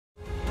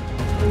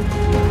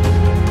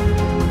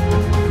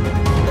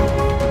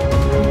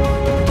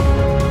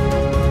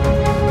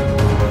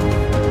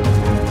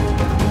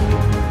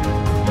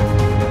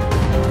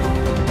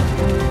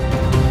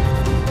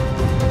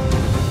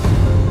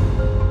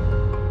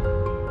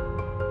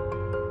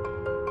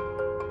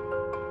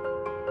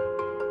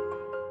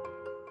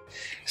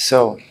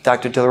So,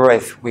 Dr.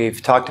 LeRoith,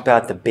 we've talked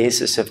about the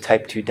basis of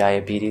type 2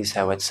 diabetes,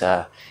 how it's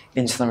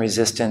insulin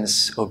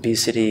resistance,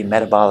 obesity,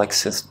 metabolic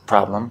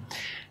problem.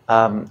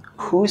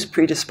 Who's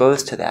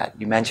predisposed to that?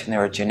 You mentioned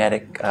there are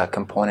genetic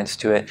components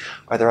to it.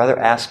 Are there other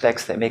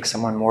aspects that make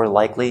someone more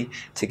likely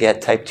to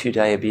get type 2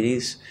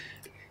 diabetes?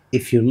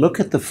 If you look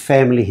at the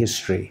family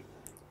history,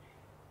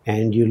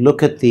 and you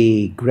look at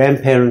the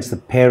grandparents, the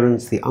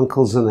parents, the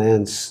uncles and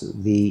aunts,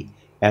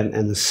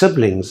 and the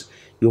siblings,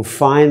 you'll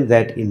find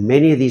that in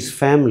many of these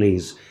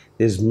families,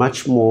 there's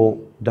much more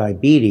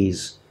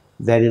diabetes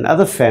than in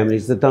other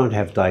families that don't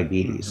have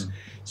diabetes. Mm-hmm.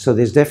 So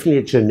there's definitely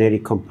a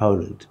genetic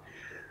component.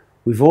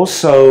 We've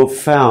also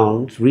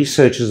found,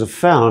 researchers have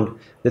found,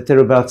 that there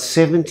are about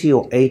 70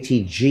 or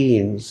 80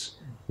 genes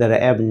that are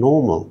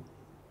abnormal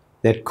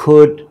that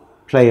could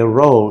play a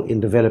role in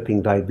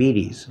developing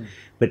diabetes. Mm-hmm.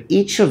 But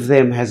each of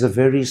them has a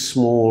very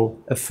small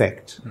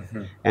effect.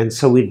 Mm-hmm. And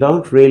so we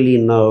don't really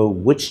know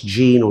which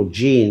gene or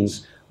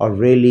genes are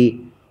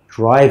really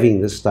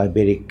driving this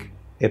diabetic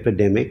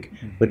epidemic.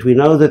 Mm-hmm. But we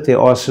know that there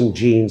are some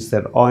genes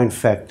that are in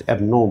fact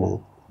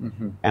abnormal.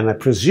 Mm-hmm. And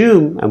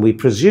we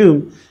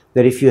presume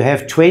that if you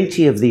have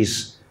 20 of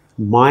these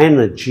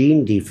minor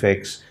gene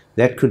defects,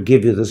 that could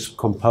give you this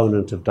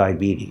component of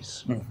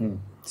diabetes. Mm-hmm.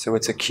 So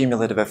it's a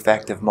cumulative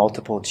effect of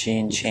multiple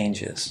gene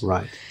changes.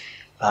 Right.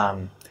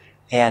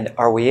 And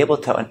are we able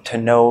to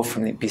know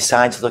from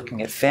besides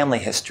looking at family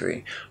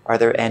history, are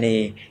there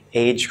any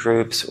age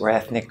groups or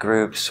ethnic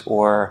groups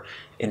or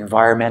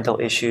environmental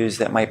issues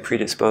that might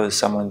predispose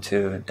someone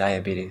to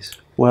diabetes?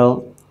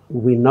 Well,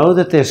 we know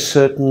that there's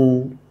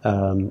certain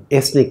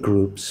ethnic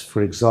groups.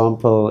 For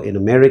example, in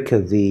America,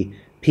 the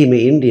Pima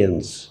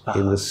Indians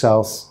in the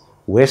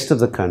southwest of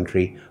the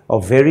country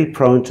are very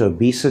prone to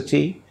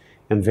obesity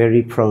and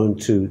very prone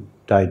to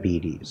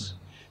diabetes.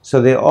 So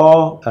there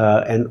are,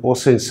 and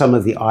also in some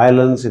of the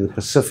islands in the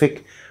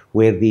Pacific,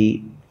 where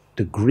the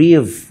degree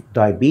of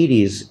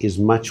diabetes is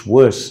much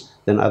worse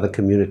than other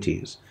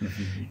communities.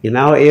 Mm-hmm. In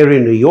our area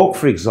in New York,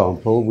 for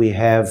example, we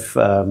have,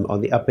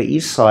 on the Upper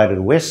East Side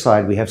and West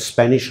Side, we have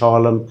Spanish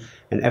Harlem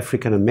and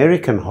African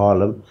American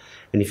Harlem.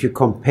 And if you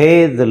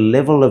compare the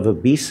level of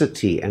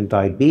obesity and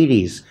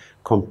diabetes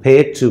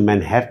compared to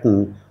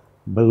Manhattan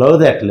below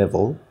that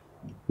level,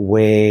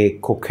 where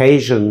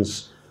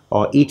Caucasians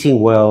are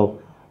eating well,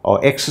 are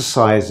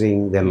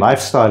exercising, their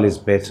lifestyle is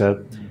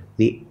better,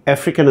 the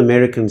African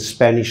American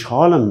Spanish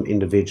Harlem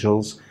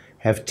individuals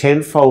have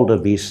 10-fold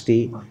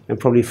obesity and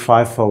probably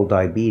 5-fold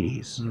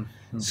diabetes.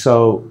 Mm-hmm.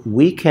 So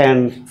we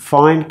can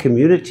find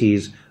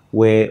communities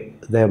where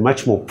they're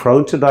much more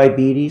prone to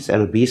diabetes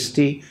and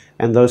obesity,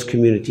 and those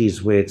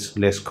communities where it's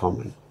less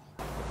common.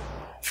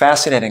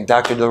 Fascinating,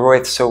 Dr.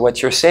 LeRoith. So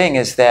what you're saying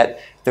is that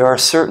there are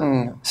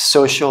certain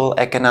social,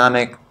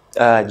 economic,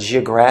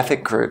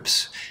 geographic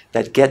groups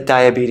that get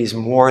diabetes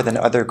more than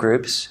other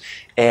groups,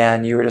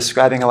 and you were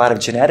describing a lot of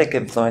genetic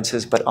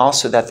influences, but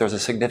also that there's a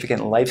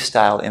significant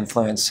lifestyle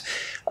influence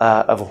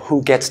of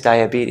who gets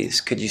diabetes.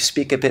 Could you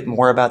speak a bit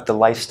more about the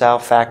lifestyle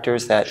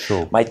factors that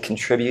might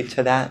contribute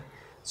to that?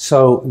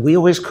 So we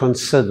always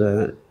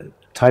consider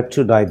type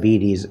 2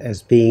 diabetes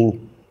as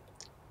being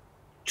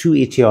two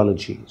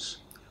etiologies.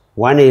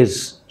 One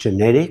is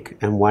genetic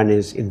and one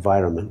is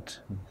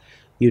environment.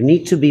 You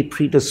need to be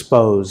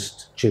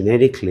predisposed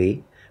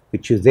genetically,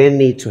 but you then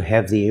need to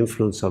have the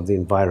influence of the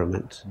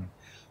environment.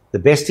 The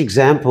best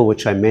example,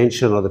 which I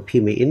mentioned, are the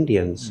Pima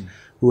Indians,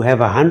 who have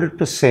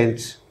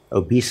 100%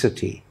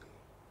 obesity.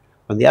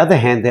 On the other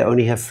hand, they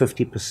only have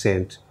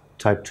 50%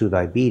 type 2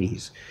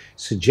 diabetes,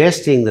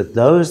 suggesting that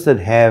those that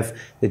have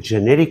the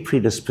genetic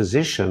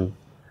predisposition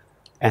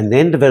and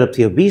then develop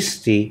the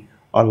obesity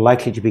are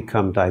likely to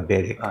become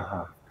diabetic.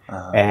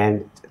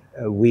 And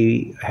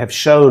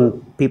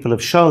people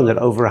have shown that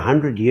over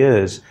 100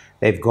 years,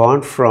 they've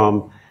gone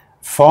from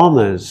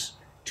farmers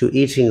to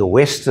eating a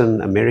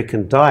Western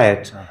American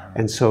diet,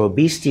 and so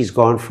obesity has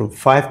gone from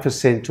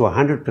 5% to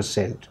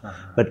 100%,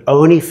 but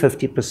only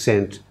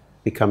 50%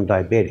 become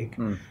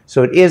diabetic.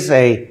 So it is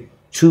a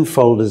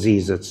twofold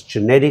disease. It's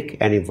genetic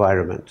and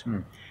environment.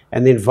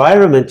 And the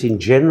environment in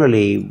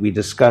generally we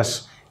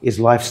discuss is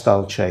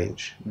lifestyle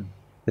change.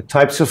 The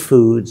types of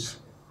foods,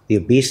 the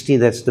obesity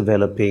that's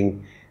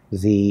developing,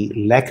 the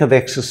lack of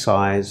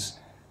exercise,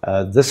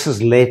 this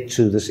has led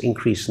to this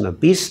increase in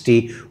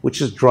obesity,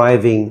 which is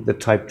driving the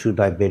type 2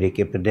 diabetic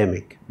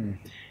epidemic.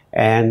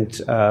 And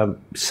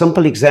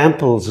simple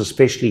examples,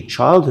 especially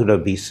childhood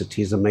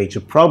obesity, is a major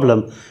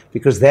problem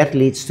because that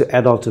leads to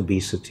adult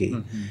obesity.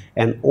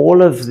 And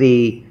all of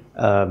the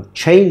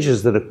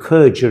changes that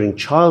occur during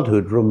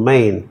childhood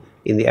remain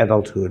in the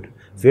adulthood.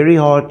 Very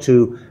hard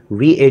to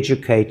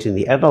re-educate in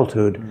the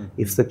adulthood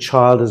if the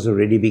child has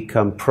already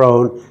become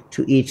prone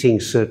to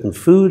eating certain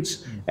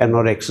foods and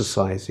not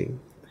exercising.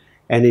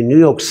 And in New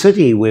York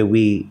City, where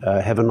we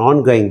have an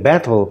ongoing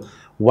battle,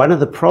 one of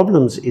the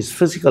problems is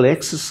physical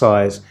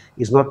exercise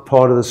is not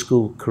part of the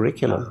school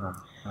curriculum.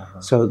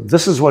 So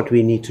this is what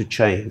we need to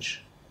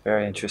change.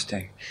 Very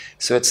interesting.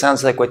 So it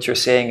sounds like what you're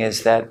saying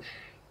is that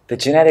the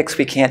genetics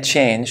we can't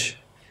change,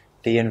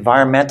 the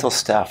environmental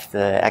stuff,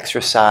 the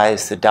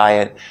exercise, the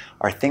diet,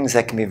 are things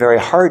that can be very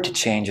hard to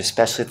change,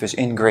 especially if there's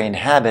ingrained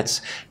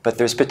habits, but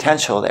there's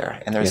potential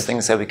there, and there's Yes.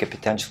 things that we could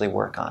potentially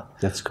work on.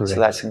 That's correct. So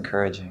that's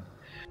encouraging.